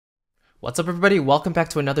What's up everybody, welcome back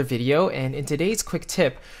to another video, and in today's quick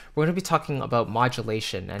tip we're going to be talking about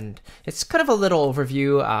modulation, and it's kind of a little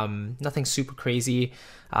overview, nothing super crazy.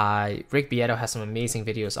 Rick Beato has some amazing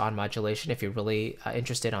videos on modulation if you're really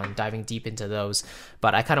interested on diving deep into those,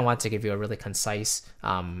 but I kind of want to give you a really concise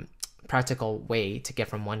practical way to get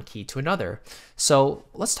from one key to another. So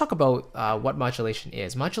let's talk about what modulation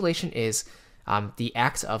is. Modulation is the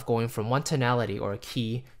act of going from one tonality or a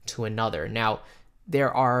key to another. Now,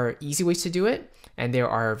 there are easy ways to do it, and there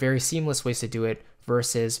are very seamless ways to do it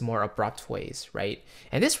versus more abrupt ways, right?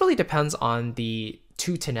 And this really depends on the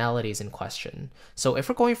two tonalities in question. So if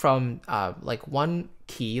we're going from like one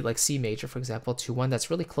key, like C major, for example, to one that's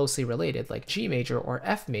really closely related, like G major or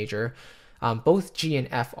F major, both G and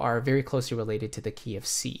F are very closely related to the key of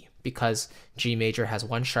C, because G major has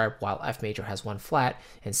one sharp while F major has one flat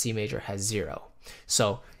and C major has 0.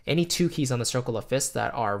 So any two keys on the circle of fifths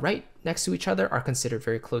that are right next to each other are considered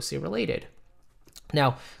very closely related.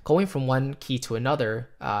 Now, going from one key to another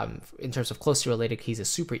in terms of closely related keys is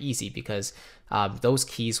super easy, because those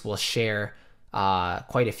keys will share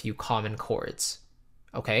quite a few common chords.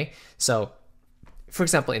 Okay, so for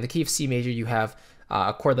example, in the key of C major, you have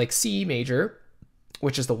a chord like C major,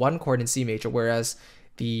 which is the one chord in C major, whereas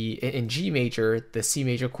in G major, the C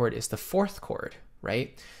major chord is the fourth chord,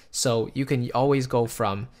 right? So you can always go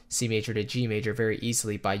from C major to G major very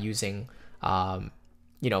easily by using,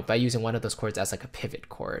 by using one of those chords as like a pivot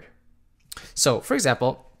chord. So for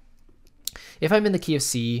example, if I'm in the key of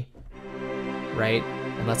C, right,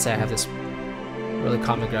 and let's say I have this really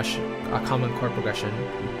common chord progression.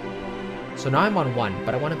 So now I'm on 1,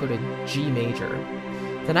 but I want to go to G major.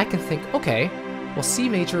 Then I can think, okay, well, C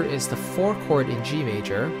major is the 4 chord in G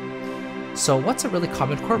major. So what's a really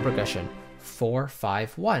common chord progression? 4,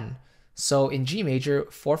 5, 1. So in G major,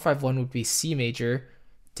 4, 5, 1 would be C major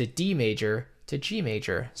to D major to G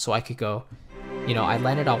major. So I could go, I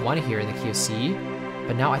landed on 1 here in the key of C,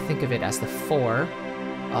 but now I think of it as the 4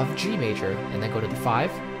 of G major, and then go to the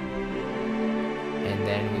 5, and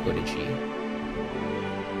then we go to G.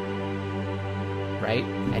 Right?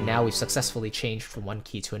 And now we've successfully changed from one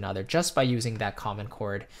key to another just by using that common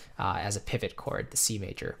chord as a pivot chord, the C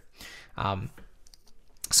major.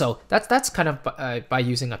 So that's kind of by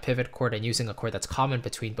using a pivot chord and using a chord that's common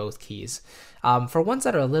between both keys. For ones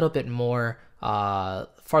that are a little bit more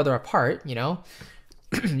farther apart,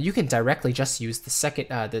 you can directly just use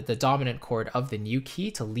the dominant chord of the new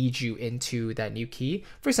key to lead you into that new key.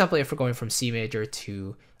 For example, if we're going from C major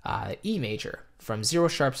to E major, from 0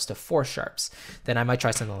 sharps to 4 sharps, then I might try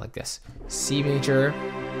something like this. C major,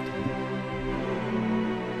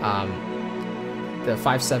 the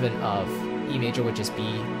 5/7 of E major, which is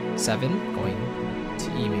B7, going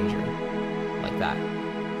to E major, like that.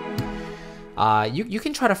 You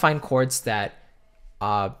can try to find chords that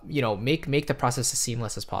make the process as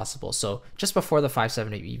seamless as possible. So just before the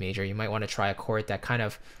 5/7 of E major, you might want to try a chord that kind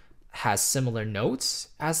of has similar notes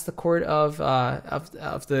as the chord of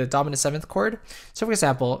the dominant 7th chord. So for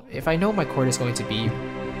example, if I know my chord is going to be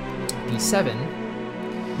B7,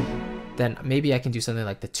 then maybe I can do something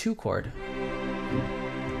like the 2 chord,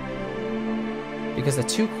 because the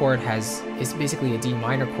 2 chord is basically a D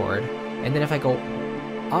minor chord, and then if I go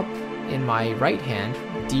up in my right hand,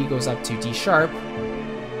 D goes up to D sharp,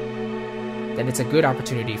 then it's a good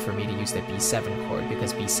opportunity for me to use the B7 chord,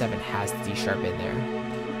 because B7 has the D sharp in there.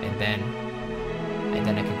 And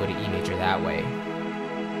then I can go to E major that way,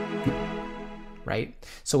 right?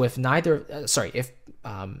 So if neither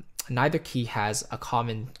key has a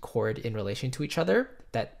common chord in relation to each other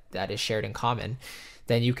that is shared in common,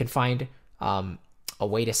 then you can find a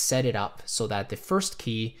way to set it up so that the first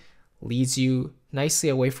key leads you nicely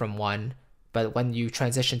away from 1, but when you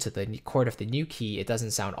transition to the chord of the new key, it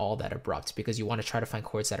doesn't sound all that abrupt, because you want to try to find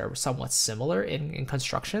chords that are somewhat similar in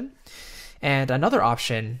construction. And another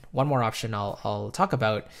option, one more option I'll talk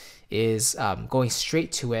about, is going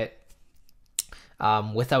straight to it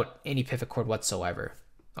without any pivot chord whatsoever.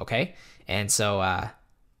 Okay, and so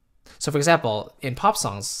for example, in pop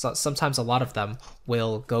songs, sometimes a lot of them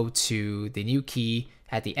will go to the new key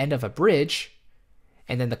at the end of a bridge,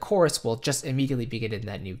 and then the chorus will just immediately begin in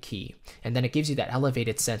that new key, and then it gives you that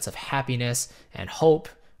elevated sense of happiness and hope.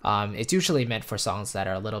 It's usually meant for songs that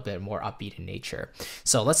are a little bit more upbeat in nature.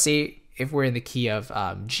 So let's say if we're in the key of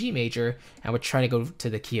G major and we're trying to go to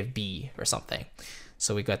the key of B or something.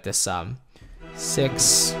 So we got this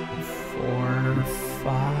 6, 4, 5,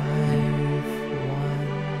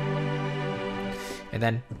 1, and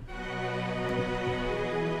then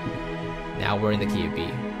now we're in the key of B.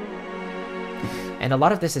 And a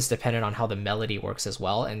lot of this is dependent on how the melody works as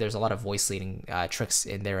well, and there's a lot of voice leading tricks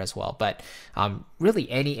in there as well. But really,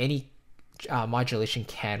 any modulation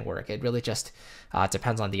can work. It really just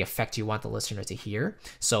depends on the effect you want the listener to hear.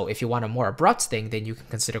 So if you want a more abrupt thing, then you can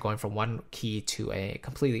consider going from one key to a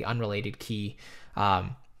completely unrelated key.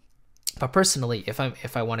 But personally, if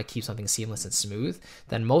I want to keep something seamless and smooth,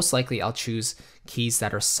 then most likely I'll choose keys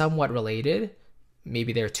that are somewhat related.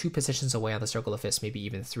 Maybe they're 2 positions away on the circle of fifths, maybe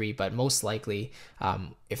even 3, but most likely,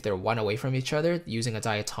 if they're 1 away from each other, using a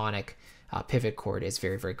diatonic pivot chord is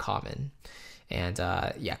very, very common. And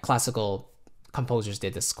yeah, classical composers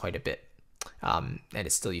did this quite a bit. And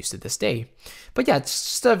it's still used to this day. But yeah, it's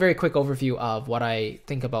just a very quick overview of what I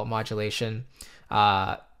think about modulation.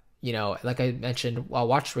 You know, like I mentioned, I'll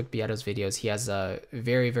watch Rick Beato's videos. He has a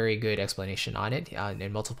very, very good explanation on it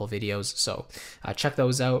in multiple videos. So check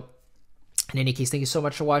those out. In any case, thank you so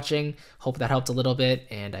much for watching. Hope that helped a little bit,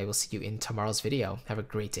 and I will see you in tomorrow's video. Have a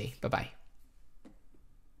great day. Bye-bye.